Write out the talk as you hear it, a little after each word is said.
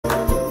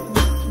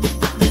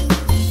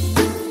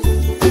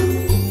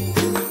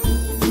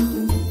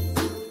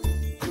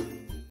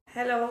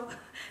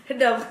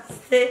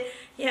नमस्ते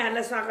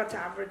यहाँलाई स्वागत छ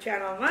हाम्रो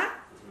च्यानलमा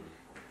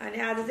अनि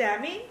आज चाहिँ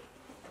हामी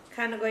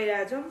खान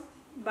गइरहेछौँ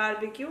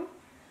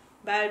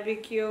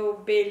बार्बिक्यू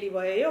बेली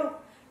भयो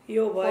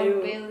यो भयो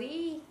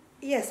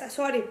यस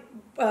सरी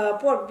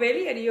पोर्क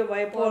बेली अनि यो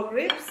भयो पोर्क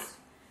रिब्स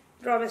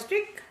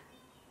ड्रमस्टिक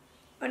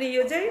अनि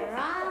यो चाहिँ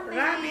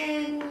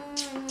रामेन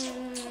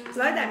ल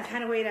हामी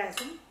खान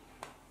गइरहेछौँ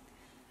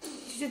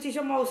चिसो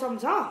चिसो मौसम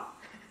छ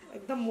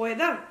एकदम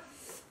वेदर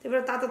त्यही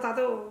भएर तातो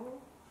तातो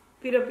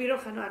पिरो पिरो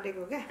खानु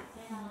आँटेको क्या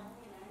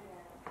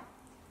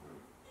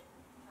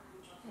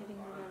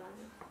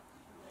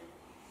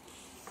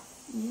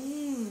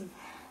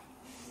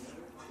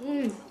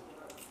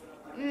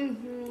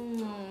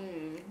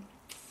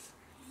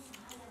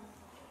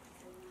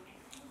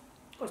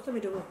कस्तो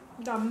मिठो भयो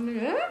दामी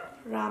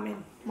रामेन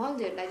मलाई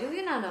धेरै लाग्यो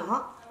कि नाना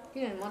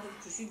किनभने म त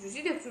झुसी झुसी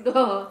देख्छु त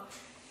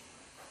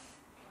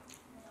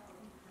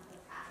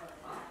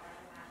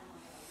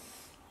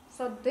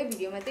सधैँ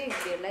भिडियोमा चाहिँ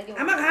धेरै लाग्यो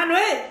आमा खानु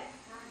है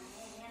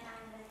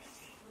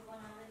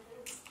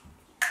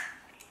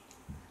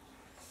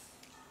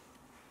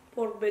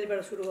पोर्क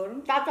बेलीबाट सुरु गरौँ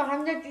तातो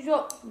खान्छ चिसो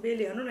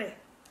बेली खानु न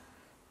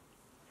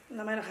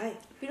नमाएर खाए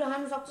पिरो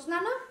खानु सक्छस्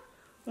नाना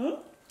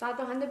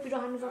तातो खाँदै पिरो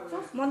खानु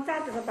सक्छस् मन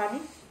तातो छ पानी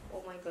ओ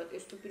माइ गॉड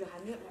यस्तो पिरो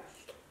खानु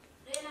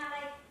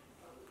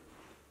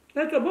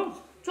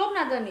चोक न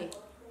त नि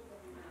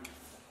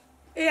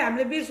ए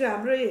हामीले बिर्स्यो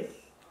हाम्रो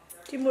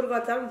टिमुरको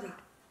अचार पनि छ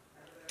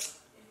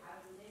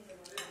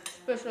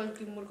स्पेसल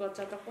टिमुरको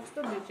अचार त कस्तो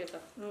बिर्स्यो त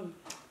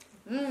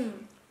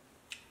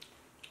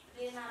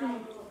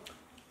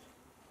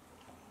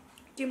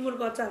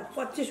टिमुरको अचार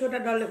 25वटा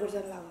डल्ले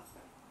खुर्सानी लाग्यो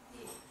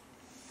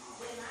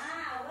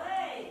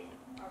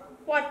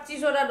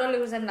 25वटा डल्ले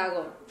खुर्सानी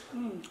लाग्यो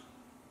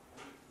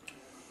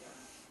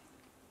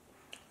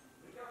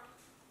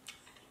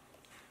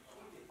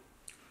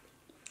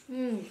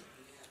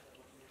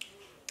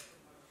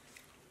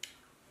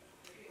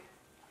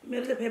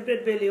मेरो चाहिँ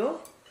फेभरेट बेली हो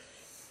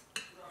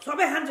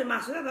सबै खान्छु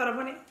मासु तर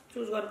पनि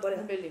चुज गर्नु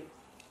पर्यो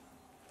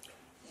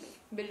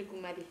बेली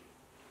कुमारी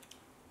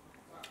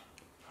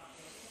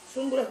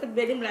सुँगुर जस्तो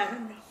बेली पनि लाग्छ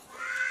नि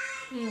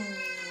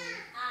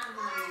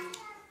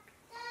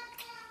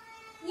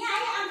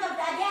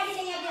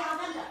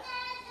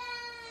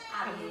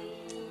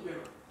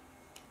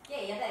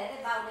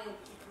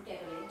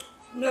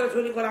मेरो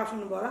छोरीको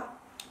राख्नु पर्यो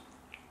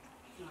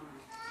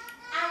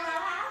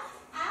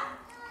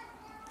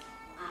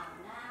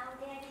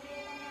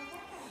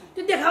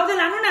त्यो देखाउँदै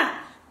लानु न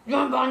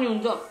पानी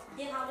हुन्छ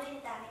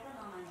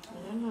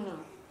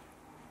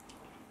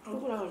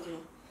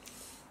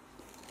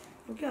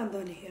के अन्त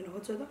नि हेर्नु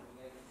खोज्छ त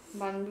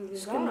बानी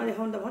स्क्रिन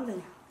नदेखाउनु त भन्छ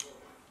नि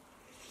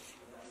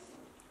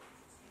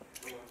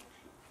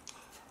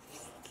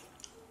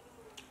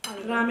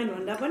रामेन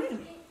भन्दा पनि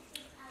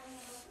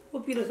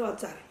उपिलो छ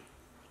अचार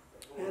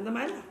हेर्नु त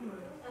माइला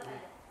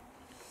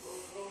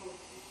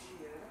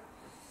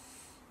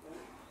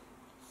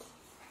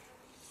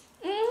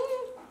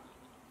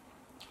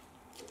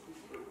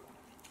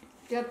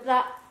त्यता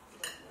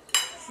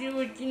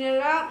सिउर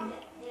किनेर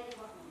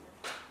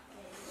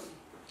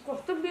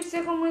कस्तो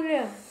बिर्सेको मैले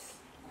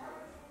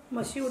म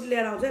सिउट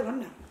लिएर आउँछु है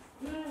भन्न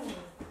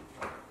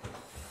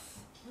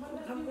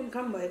कुन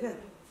खाम भयो क्या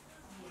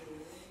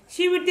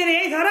सिउटतिर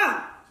यही छ र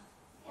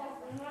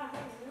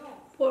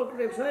पोर्क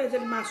रिब्स हो यो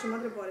चाहिँ मासु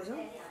मात्रै परेछ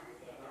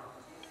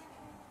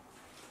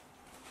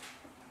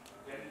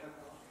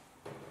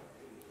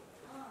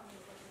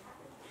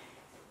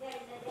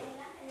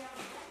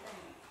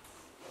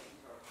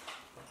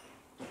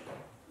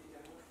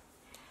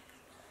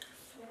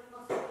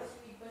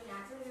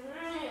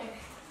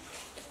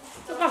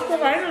कस्तो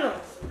भएन न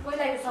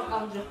पहिला यो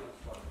सकाउँछु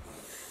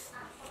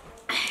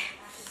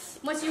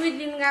म सिविट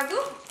लिनु गएको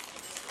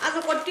आज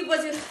कति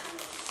पछि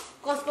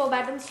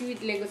कस्कोबाट पनि सिविट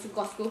लिएको छु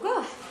कस्कोको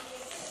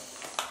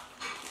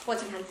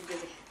पछि खान्छु त्यो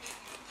चाहिँ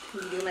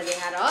भिडियोमा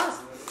देखाएर होस्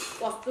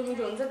कस्तो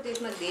मिठो हुन्छ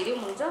त्यसमा धेरै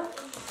हुन्छ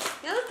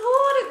यहाँ त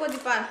थोरै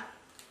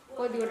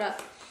कतिवटा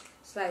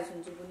स्लाइस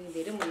हुन्छ पनि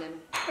धेरै हुँदैन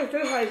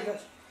यस्तै साइज छ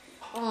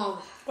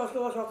कस्तो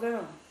सक्दैन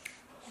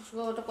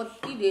कस्को त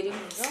कति धेरै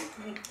हुन्छ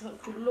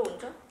ठुलो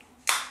हुन्छ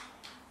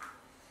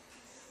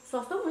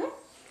सस्तो है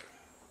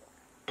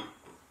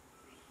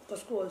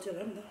कसको होलसेल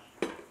हो नि त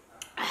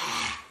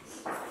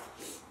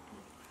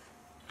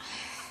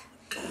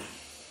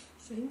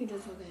सही मिठो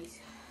छ गाइस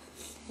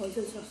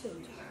होलसेल सस्तै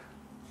हुन्छ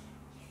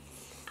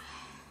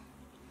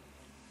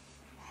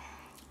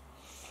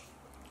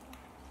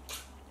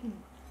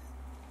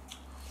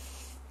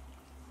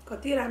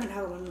कति रामेन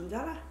खाएको भन्नुहुन्छ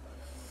होला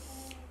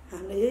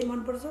हामीलाई यही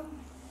मनपर्छ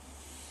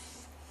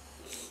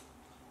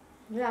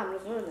हाम्रो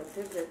सबैभन्दा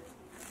फेभरेट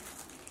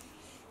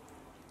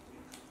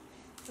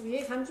अब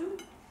यही खान्छु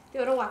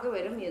त्यो र वाकै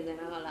भएर पनि हेर्दैन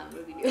होला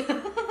हाम्रो भिडियो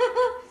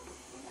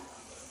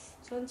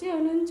सन्चै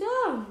हुनुहुन्छ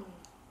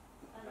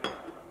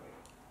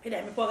फेरि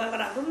हामी पकाएको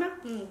राखौँ न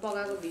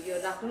पकाएको भिडियो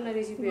राखौँ न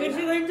रेसिपी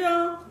बिर्सी गइन्छ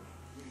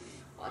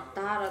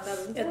हतार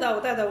हुन्छ यता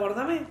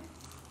गर्दामै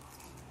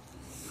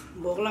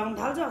भोक लाग्नु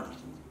थाल्छ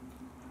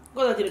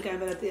कतातिर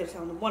क्यामेरा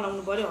तेर्साउनु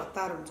बनाउनु पर्यो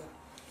हतार हुन्छ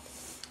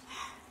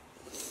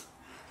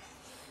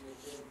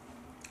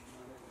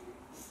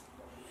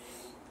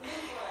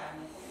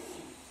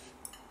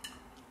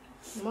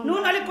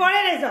नुन अलिक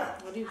कडै रहेछ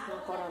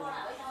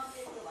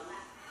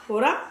हो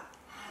र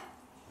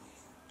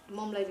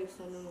ममलाई रिप्स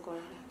नुन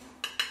कडा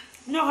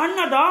नखानु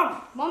न त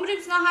मम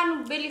रिप्स नखानु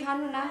बेली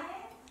खानु न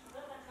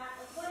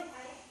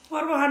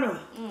अर्को खानु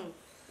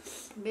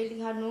बेली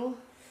खानु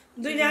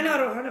दुईजना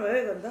अर्को खानु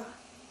भयो अन्त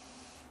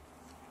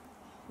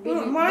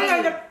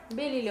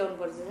बेली ल्याउनु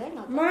पर्छ हैन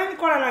मलाई नि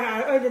कडा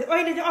लाग्यो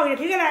अहिले चाहिँ अहिले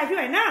ठिकै लागेको थियो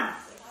हैन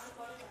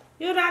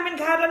यो रामेन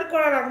खाएर अलिक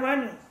कडा लाग्यो मलाई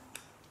नि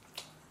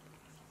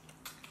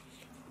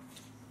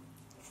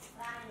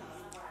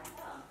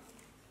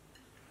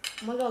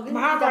मैले अघि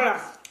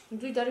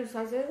दुई तारिक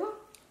खाइसकेको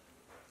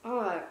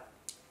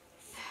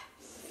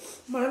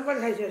मलाई पनि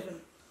खाइसकेको छु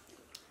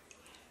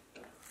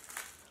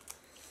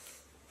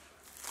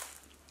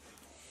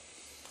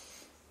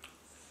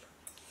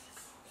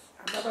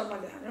बाबा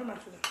मैले खानु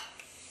मासु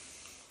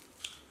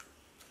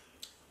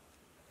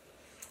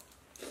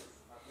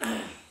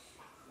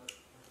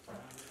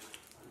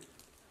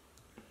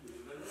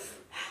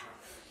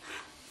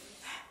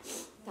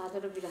दादा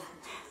र बिरा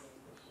खान्छ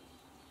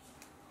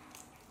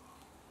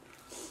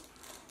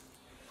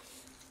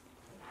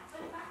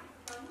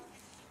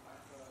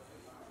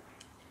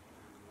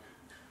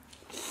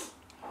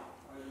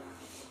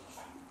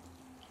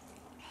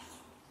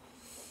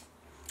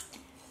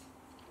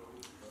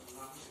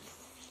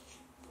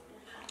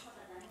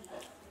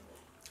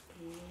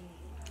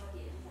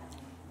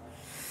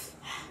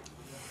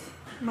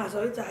मासु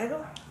अलिक चाहेको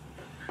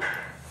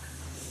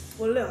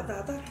उसले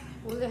हतार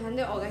उसले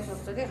खाँदै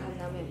अगाइसक्छ क्या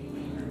खान्दामै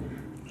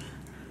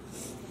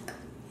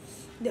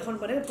देखाउनु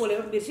पर्यो नि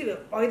पोलेको बेसी भयो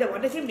अघि त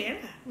भन्दै थियौँ नि होइन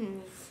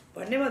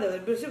भन्नेमा त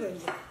बेसी भयो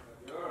नि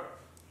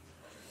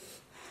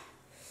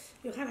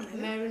यो खाना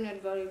म्यारिनेट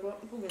गरेको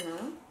पुगेन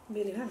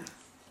बेली खाना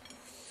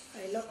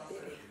आई लभ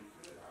बेली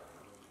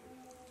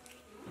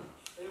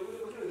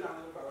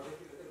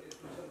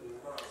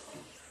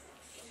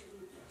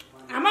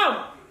आमा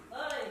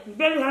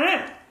बेली खाने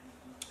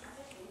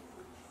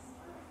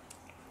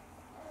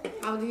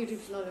अबदेखि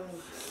रिप्स नल्याउनु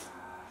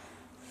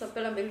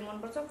सबैलाई बेली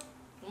मनपर्छ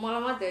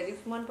मलाई मात्रै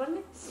रिप्स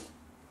मनपर्ने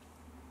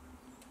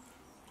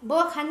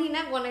बुवा खानी न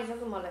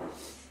बनाइसक्यो मलाई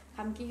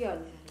खाम के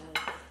हाल्ने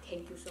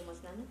थ्याङ्क यू सो मच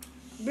नानु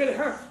बेली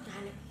खा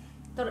खाने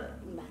तर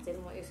भात चाहिँ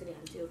म यसरी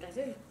खान्छु एउटा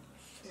चाहिँ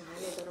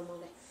हाले तर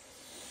मलाई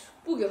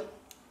पुग्यो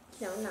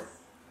ल्याउ न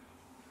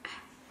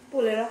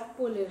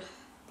पोलेर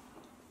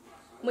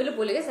मैले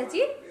पोलेको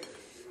साँच्ची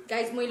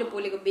गाइस मैले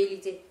पोलेको बेली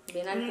चाहिँ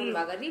भेनाले पोल्नु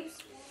भएको रिप्स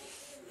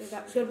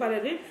शेर्पाले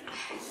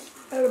रिप्स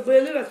अब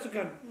बेली र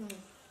चिकन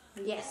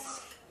यस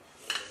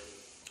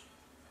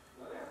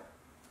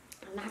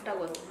नाटक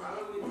हो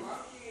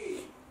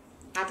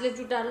हातले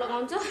जुटाएर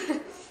लगाउँछ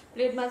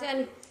प्लेटमा चाहिँ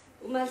अनि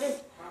उमा चाहिँ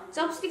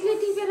चपस्टिकले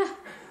टिपेर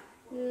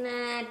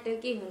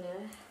नाटकै हुने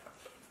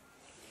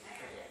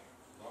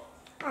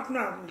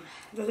आफ्नो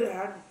जसरी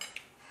हात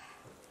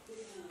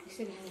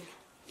यसरी खाने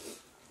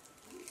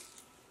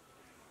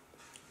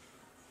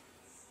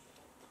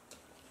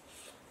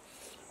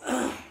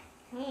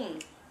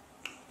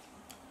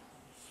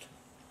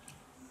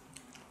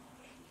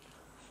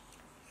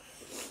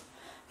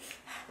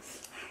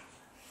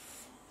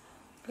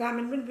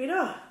रामेन पनि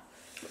पिरो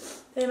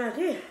त्यही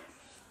माथि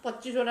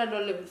 25वटा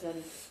डल्ले पुग्छ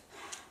नि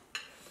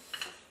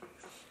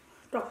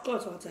टक्क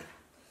छ अचार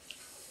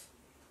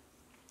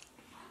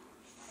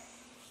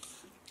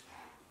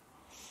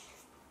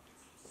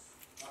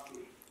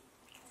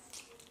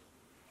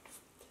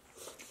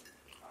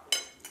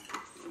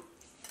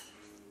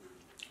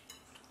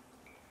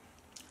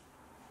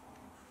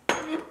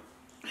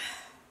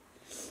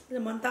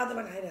मन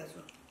तातोमा खाइरहेको छु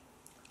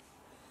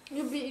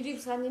यो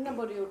रिप्स खाँदिन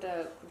बरु एउटा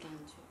खुट्टा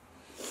खान्छु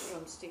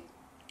ड्रमस्टिक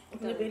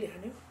बेली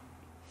खाने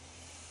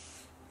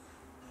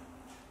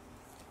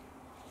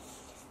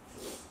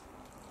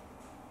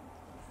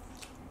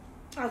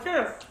अच्छा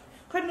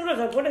खै नुरो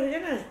छ फोटो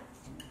खिचेन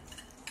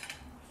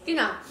किन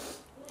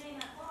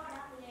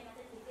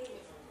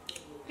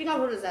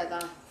फोटो छ त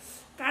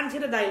कान्छी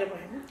र दाइले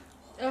पठाएन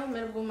ए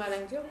मेरो बुमा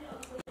राख्थ्यो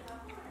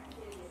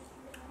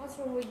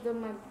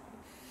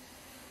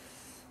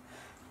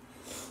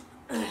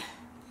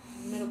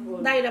मेरो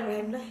दाइलाई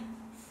पठाएन ल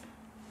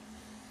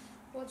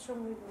What's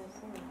wrong with my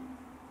phone?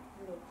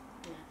 Look.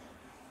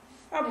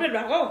 Update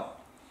भएको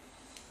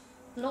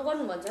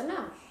नगर्नु भन्छ न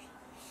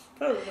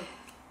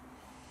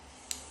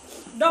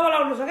डबल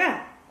आउनु छ क्या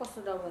कस्तो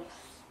डबल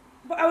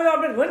अब यो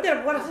अपडेट भयो नि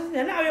त्यहाँ गर्छ नि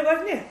होइन अब यो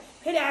गर्छ नि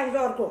फेरि आएको छ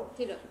अर्को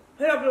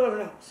फेरि अपडेट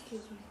गर्नु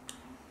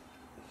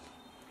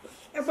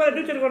एकपल्ट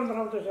दुईचोटि गर्नु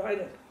पठाउँछ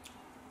अहिले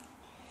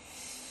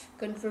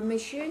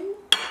कन्फर्मेसन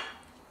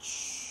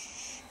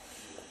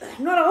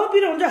नर हो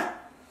पिरो हुन्छ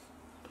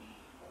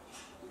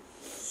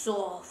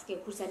सोफ के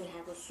खुर्सानी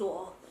खाएको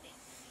सोफ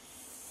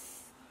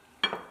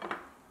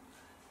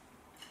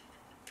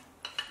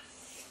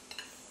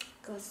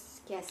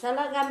कैसा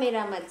लगा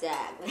मेरा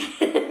मजाक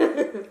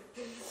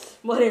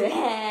बोले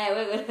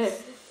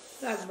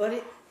रातभरि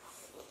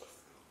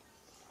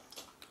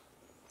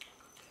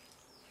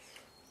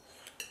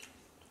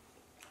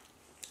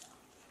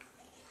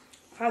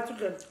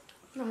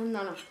न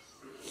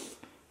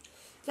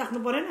चाख्नु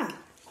परेन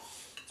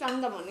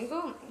चाख्दा भनेको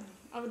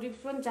अब रिप्स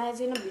पनि चाहिएको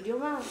छैन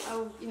भिडियोमा अब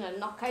किनभने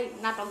नखाइ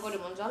नाटक गऱ्यो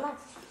भन्छ होला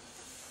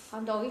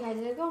अन्त अघि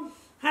खाइसकेको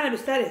खाना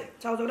बिस्तारै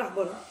चाउचाउ राख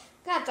बरु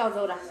कहाँ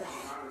चाउचाउ राख्छ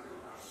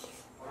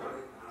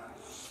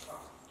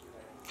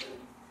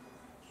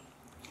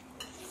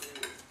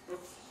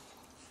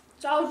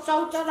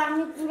चाउचाउ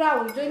राख्ने कुरा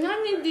हुँदैन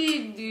नि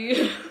दिदी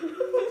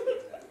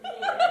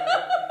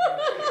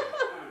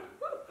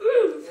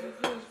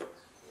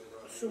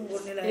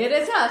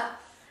हेरेछ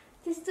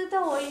त्यस्तो त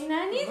होइन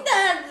नि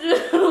दाजु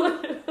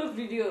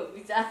भिडियो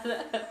बिचारा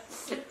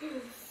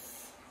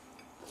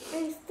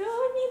यस्तो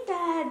नि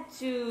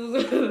दाजु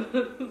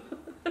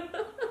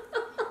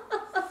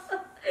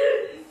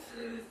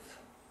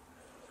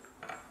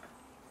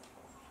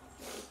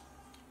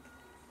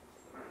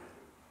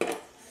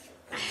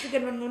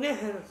चिकन बन्नु नै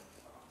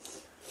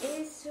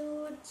यसो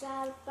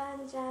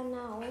 4-5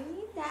 जना हो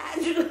नि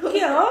दाजु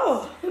के हो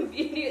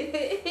भिडियो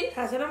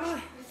थाहा छैन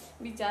मलाई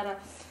बिचारा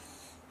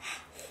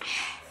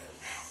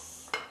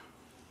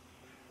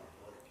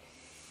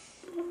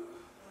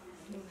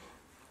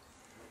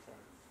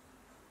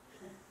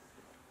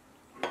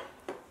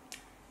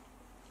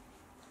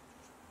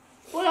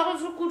पोलाको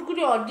जस्तो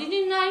कुरकुरे हड्डी नि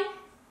नै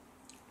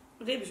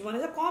रिप्स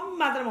भनेको कम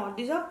मात्रामा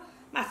हड्डी छ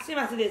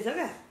मासु दिएछ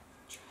क्या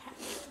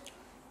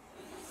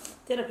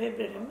तेरो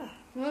फेभरेट हो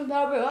म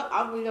दबाई हो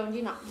अब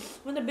ल्याउँदिन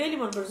म त बेली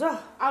मनपर्छ अब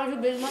चाहिँ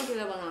बेलमा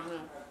त्यसलाई बनाएको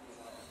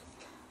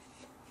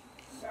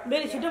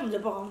बेली छिटो हुन्छ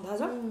पकाउनु थाहा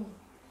छ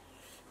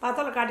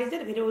पातल काटिन्छ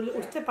नि फेरि उसले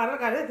उस्तै पातल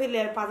काटेर फेरि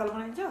ल्याएर पातल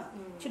बनाइन्छ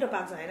छिटो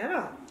पाक्छ होइन र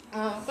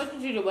कति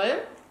छिटो भयो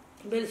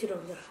बेली छिटो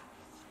हुन्छ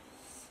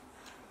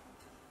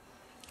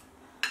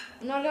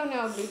नल्याउने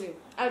अब बेली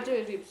अब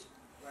चाहिँ रिप्स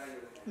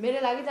मेरो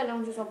लागि त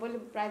ल्याउँछु सबैले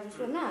प्रायः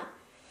जस्तो होइन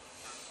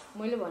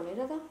मैले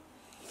भनेर त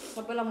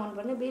सबैलाई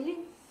मनपर्ने बेली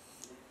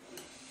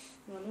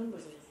ल्याउनु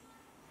पर्छ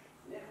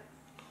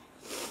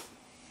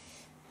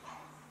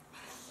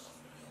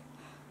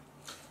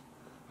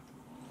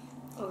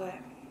ओके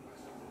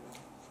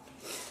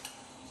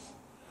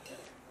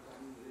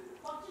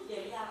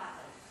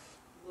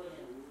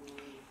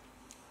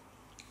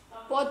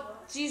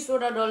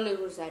 25वटा डल्ले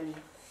खुर्सानी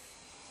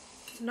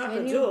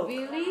Can you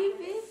believe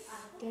it?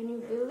 Can you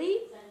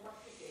believe?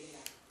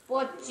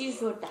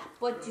 25वटा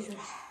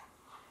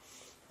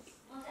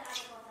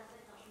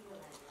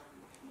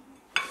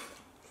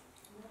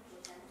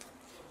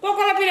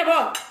पकाउला पिरे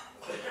भयो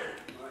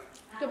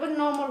त्यो पनि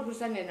नर्मल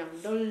खुर्सानी होइन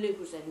डल्ले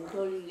खुर्सानी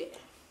डल्ले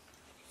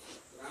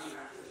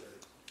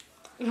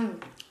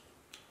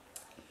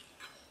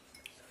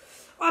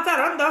अचार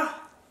हो नि त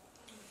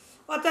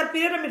अचार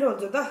पिरेर मिठो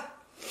हुन्छ त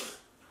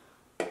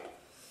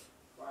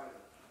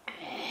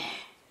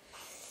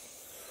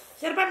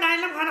शेर्पा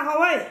नानीलाई खाना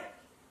खाऊ है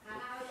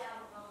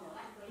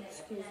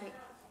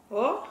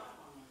हो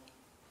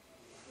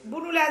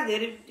बुनुले आज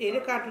धेरै धेरै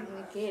काट्नु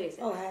के रहेछ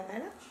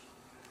होइन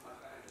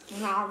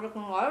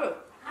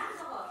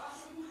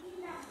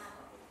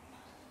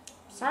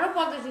साह्रो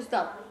पर्दैछ त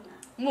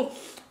मुख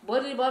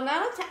भोलि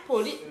बनाएर छ्याप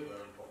भोलि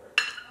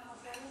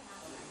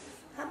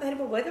खाँदाखेरि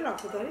म भइ त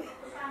लाग्छु त अरे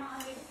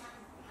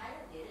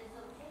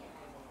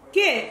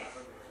के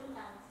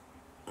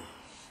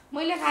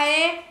मैले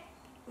खाएँ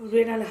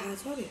रेनाले खाएको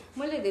छ अरे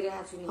मैले धेरै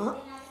खाएको छु नि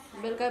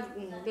बेलुका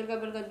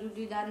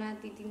 2 दाना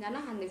 3 दाना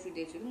खाँदै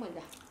सुतेको छु कि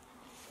मैले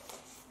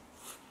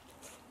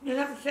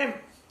रेनाको सेम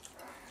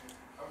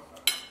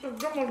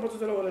एकदम मनपर्छ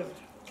त्यसलाई बोले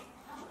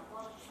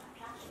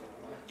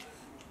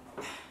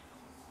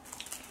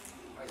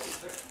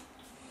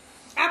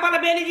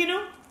आपालाई बेली दिनु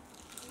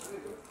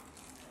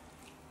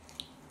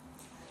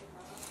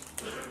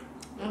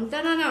हुन्छ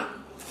न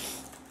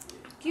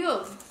के हो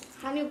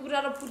खानेकुरा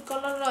र फुड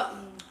कलर र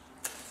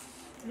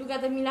लुगा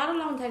त मिलाएर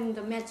लाउनु थाल्यो नि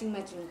त म्याचिङ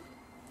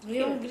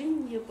यो ग्रिन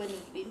यो पनि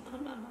ग्रिन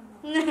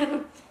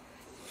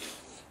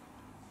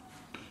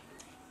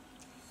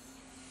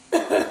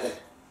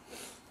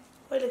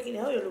कहिले किने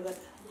हौ यो लुगा त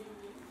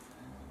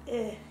ए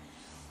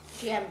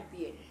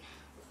च्याम्पियन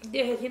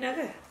देखेको थिइनँ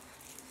क्या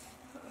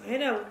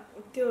होइन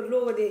त्यो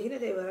लोगो देखेको थिइनँ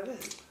त्यही भएर क्या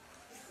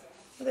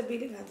म त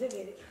बिली खान्छ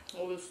फेरि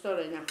होल्स्टर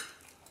होइन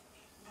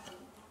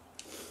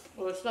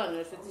होल्स्टर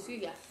होइन त्यसै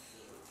क्या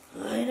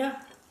होइन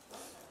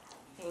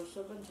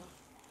होल्स्टर पनि छ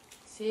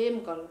सेम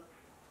कलर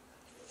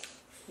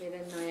मेरो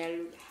नयाँ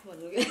लुगा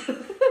भन्नु क्या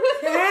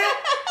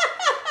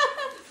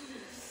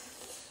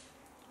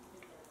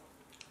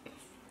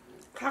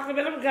खाएको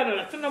बेला पनि गाह्रो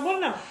लाग्छ नबोल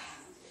न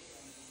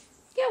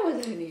क्या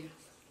बोल्छ नि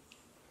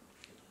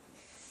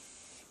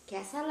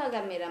कैसा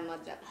लगा मेरा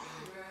मजा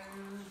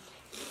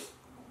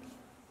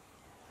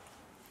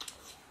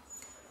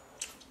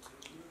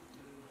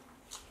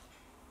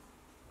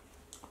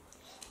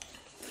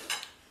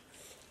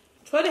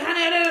छोरी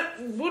खाने अरे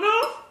बुनु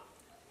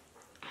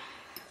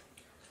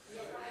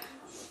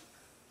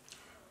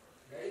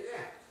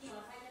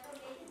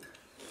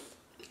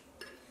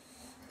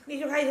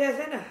मिठो खाइसकेको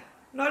छैन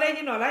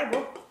नल्याइदिनु होला है भो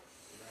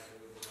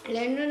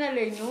ल्याउनु न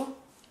ल्याउनु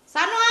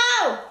सानो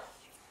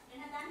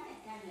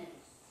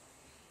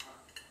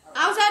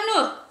आऊ सानो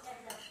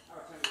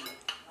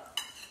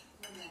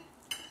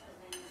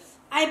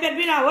आइप्याड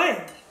पनि आऊ है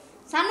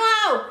सानो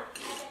आऊ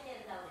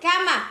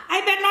Cam à?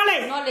 iPad nó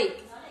lấy. Nó lấy.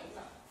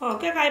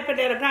 Cái iPad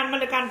này là can mà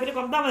là can phải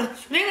cầm tao mà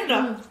xuống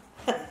rồi.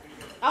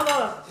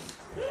 Rồi.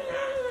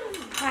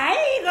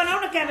 Hay, con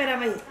nó camera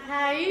mày.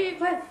 Hay,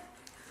 phải.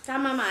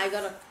 Cam mà mày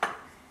rồi.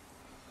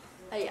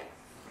 Ai à?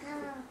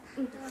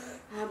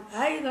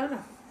 Hay con nè.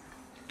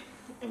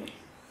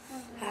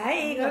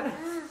 Hay con nè.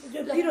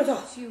 Đi rồi.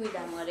 Siêu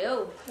đam ở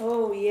đâu?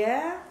 Oh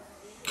yeah.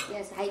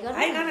 Yes, hay con.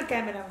 Hay con là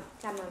camera.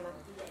 Cam mà.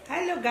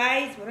 Hello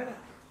guys, bảo nó.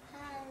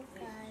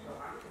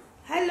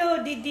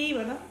 Hello Didi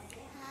bảo nó.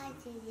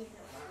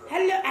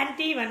 Hello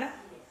auntie bảo nó.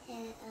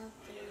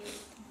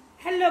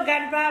 Hello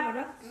grandpa bảo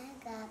nó.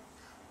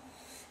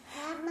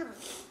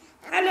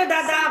 Hello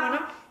dada bảo nó.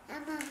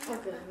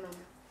 Okay,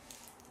 mama.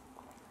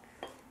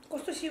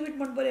 Kस्तो sweet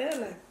मन पर्यो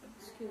होला.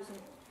 Excuse me.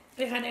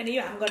 ले खाने अनि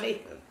यो हाम गर्ने.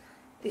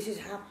 This is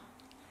half.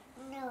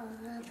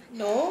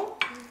 No.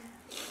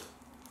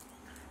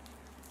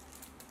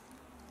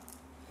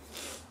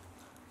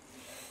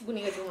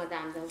 Buning cái chung mà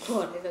tạm rồi,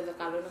 còn thì tôi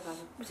cào luôn nó cào.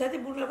 साथै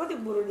बुढोलाई कति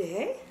बुढो देखे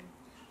है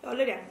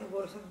अलरेडी हाम्रो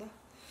बुढो छ नि त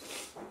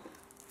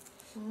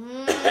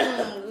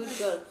Good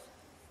girl.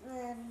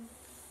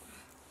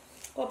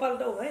 कपाल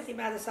त हो है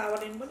तिमी आज सावर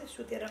लिनु पनि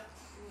सुतेर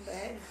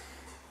भयो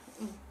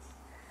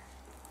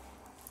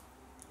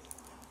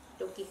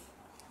Toki.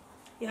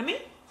 Yummy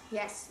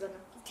Yes, bana.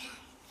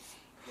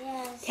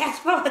 ठ्यास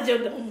पो भन्छौ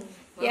त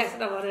यस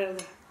त भनेर त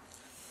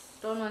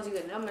Tôi nói gì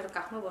nữa mà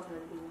cắt nó bọt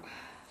này.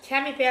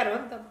 छ्यामी प्यारो हो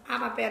नि त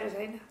आमा प्यारो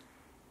छैन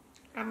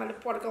आमाले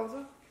पड्काउँछ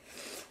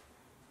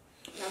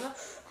Đó.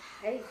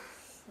 Hay.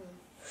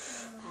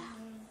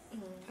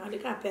 अहिले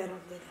कहाँ प्यारो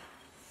हुँदैन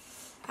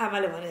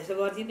आमाले भने जस्तो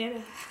गर्दिँदैन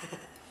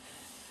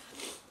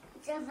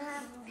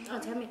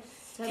Chami.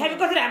 छ्यामी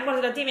कसरी हाम गर्छ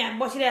त तिमी हामी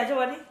बसिरहेको छौ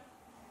भने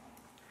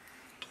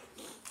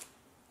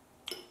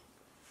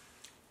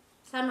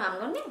Sao mà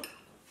ngon đấy?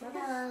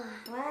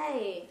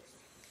 Vậy.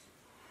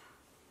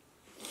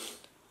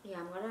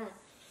 Làm ngon đấy.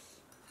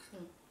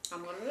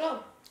 Làm ngon lắm.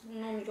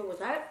 Ngon cho bữa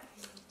sáng.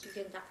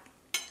 Chicken chop.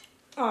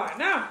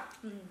 होइन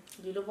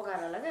Gì đâu có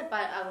là cái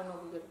bài ăn nó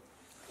cũng được.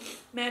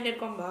 Marinate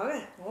कम भयो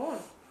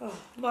क्या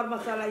मर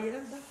मसला लगाइएन नि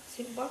त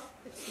सिम्पल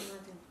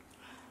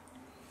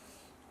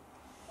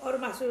अरू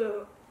मासु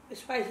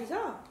स्पाइसी छ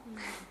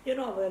यो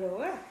नभएर हो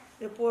क्या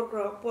यो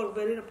पोर्क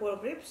बेली र पोर्क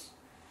रिब्स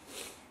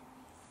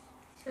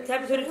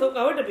त्यहाँ छोरी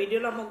सोका हो त भिडियो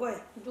ल म गएँ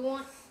Do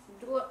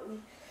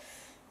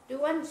you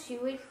want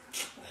seaweed?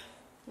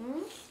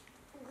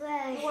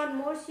 You want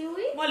more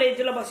seaweed? म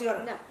ल्याइदिन्छु ल बसी गर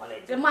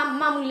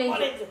Mamu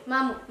ल्याइदिन्छु.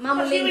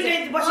 Mamu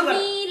ल्याइदिन्छु.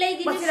 Mami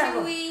ल्याइदिनु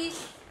seaweed.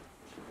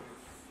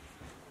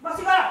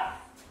 बसी गर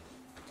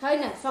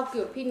छैन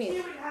सक्यो finish.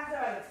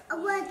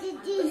 What is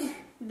this?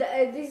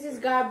 This is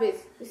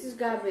garbage. This is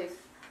garbage.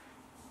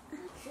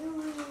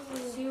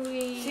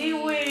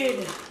 Seaweed.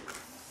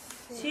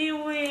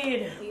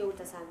 Seaweed यो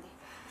उता सार्दै.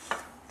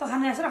 त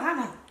खाने यसो खा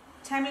न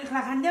छ्यामी खा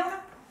खान्देऊ न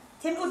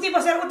तिमी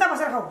उता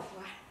बसेर खाऊ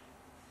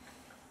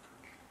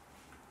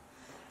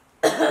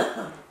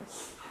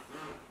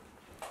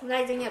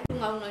Uलाई चाहिँ यहाँ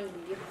टुङ्गाउनु नि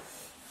भिडियो.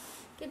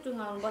 के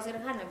टुङ्गाउनु बसेर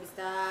खान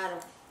बिस्तारो.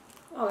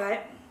 अगाए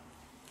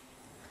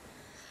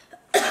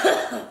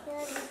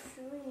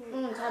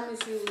छामी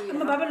seaweed.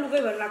 म बाबा लुकै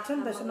भएर लाग्छ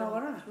नि त यसो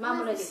नगर न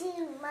मामुलाई दे.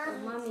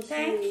 Mami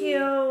Thank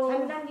you.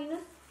 छामीलाई दिनु.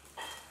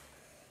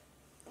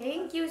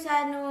 Thank you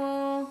सानो.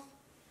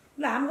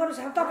 ल हाम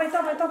गर्नुहोस्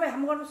तपाईँ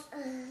हाम गर्नुहोस्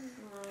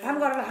हाम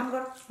गर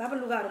बाबा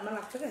लुगाहरूमा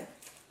लाग्छ क्या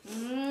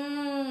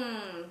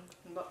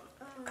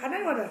खानै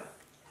गर्दा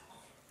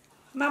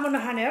मामु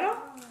नखाने हो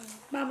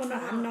मामु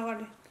हाम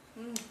नगर्ने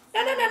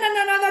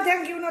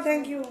न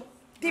थ्याङ्क यू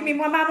तिमी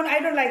म मामु आई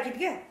डोन्ट लाइक इट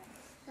क्या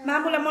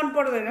मामुलाई मन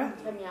पर्दैन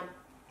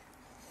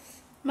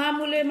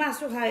मामुले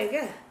मासु खायो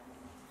क्या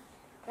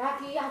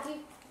राखी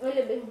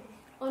अहिले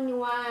only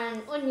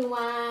one.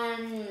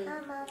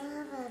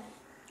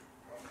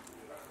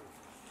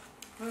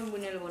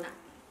 Bunel bona.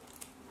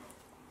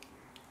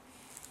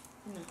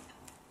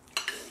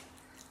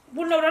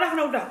 बुन्नु एउटा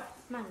राख्नु एउटा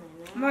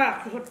म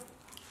राख्छु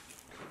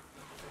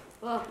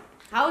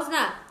खाओस् न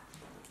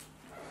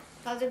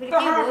खाल्छ फेरि के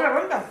हो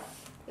नि त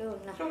यो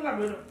न सुङ्गा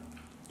भेलो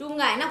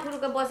टुङ्गा हैन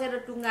फुरुक बसेर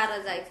टुङ्गाएर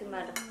जा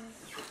एकछिनबाट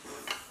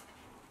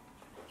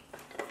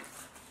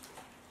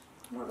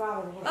म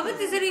गाउँछु अब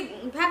त्यसरी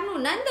फ्याक्नु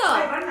हुन्न नि त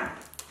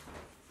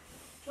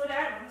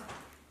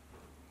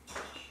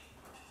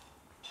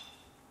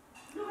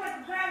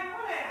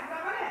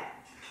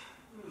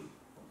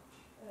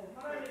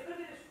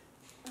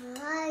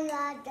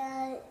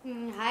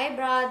Hi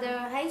brother,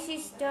 hi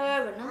sister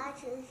भन्नु.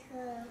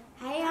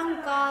 Hi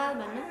uncle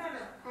भन्नु.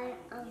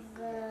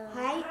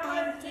 Hi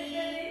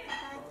auntie.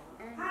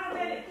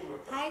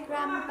 Hi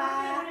grandpa.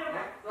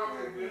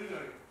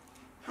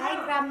 Hi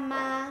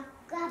grandma.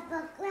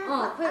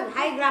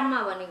 Hi grandma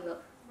भनेको.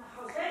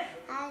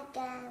 Hi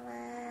grandma.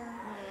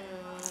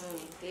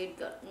 Good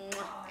girl.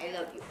 I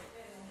love you.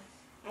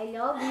 I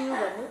love you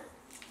भन्नु.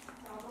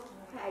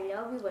 I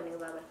love you भनेको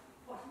बाबा.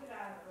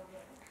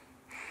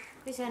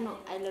 Pisano,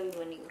 I love you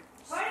भनेको.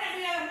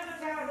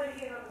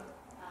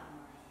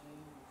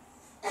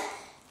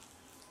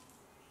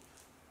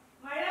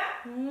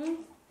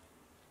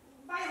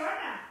 Bye,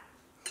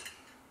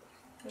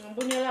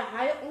 बुनियालाई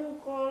high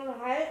uncle,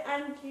 high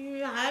aunty,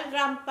 high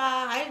ग्राम्पा,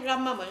 high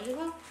ग्राम्मा भन्छ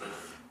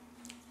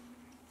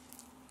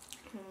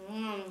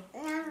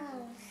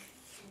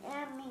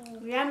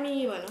Yummy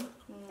भनौँ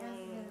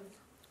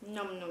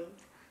नम नम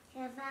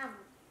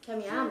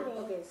Samyam?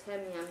 Okay,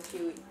 samyam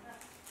chewy.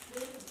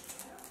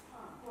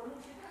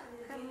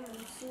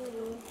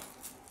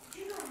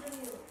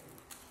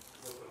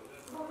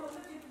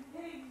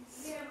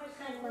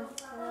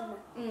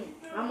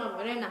 Mama,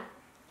 Morena.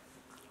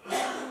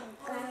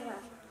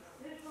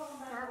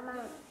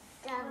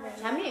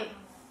 Yummy?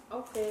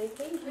 Okay,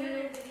 thank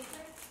you.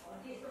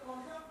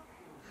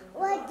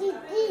 What is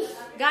this?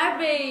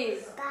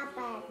 Garbage.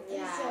 Garbage.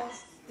 Yeah.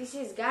 This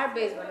is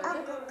garbage.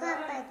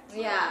 Garbage.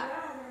 Yeah.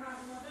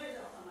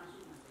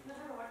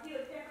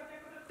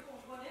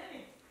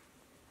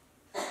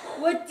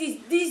 What is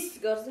this,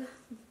 Garza?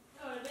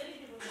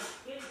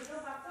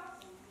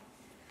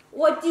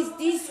 What is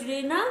this,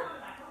 Rena?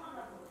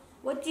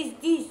 What is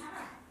this?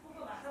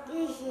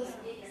 This is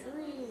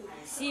sweet.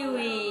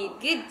 Seaweed.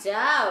 Good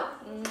job.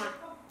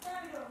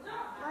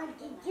 What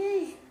is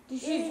this?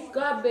 This is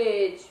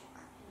garbage.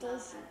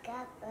 This is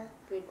garbage.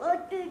 Good job.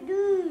 What is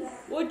this?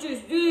 What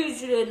is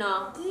this,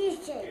 Rena?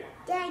 This is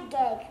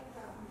garbage.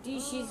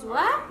 This is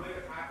what?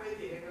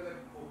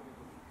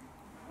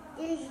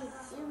 This is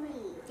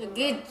sweet.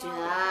 Good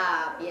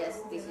job.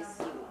 Yes, this is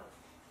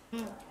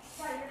seaweed.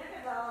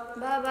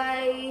 Bye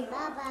bye.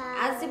 Bye-bye.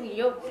 आज चाहिँ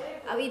video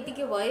अब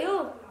यतिकै भयो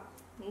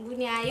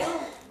बुनि आयो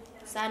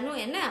सानो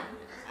हैन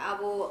अब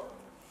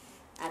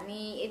हामी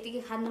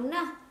यतिकै खान्छौँ न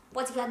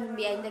पछि खान्छौँ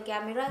बिहान the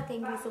camera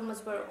thank you so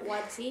much for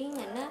watching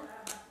हैन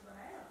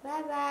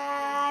बाइ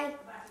बाइ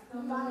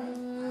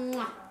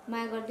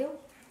माया गर्दियौ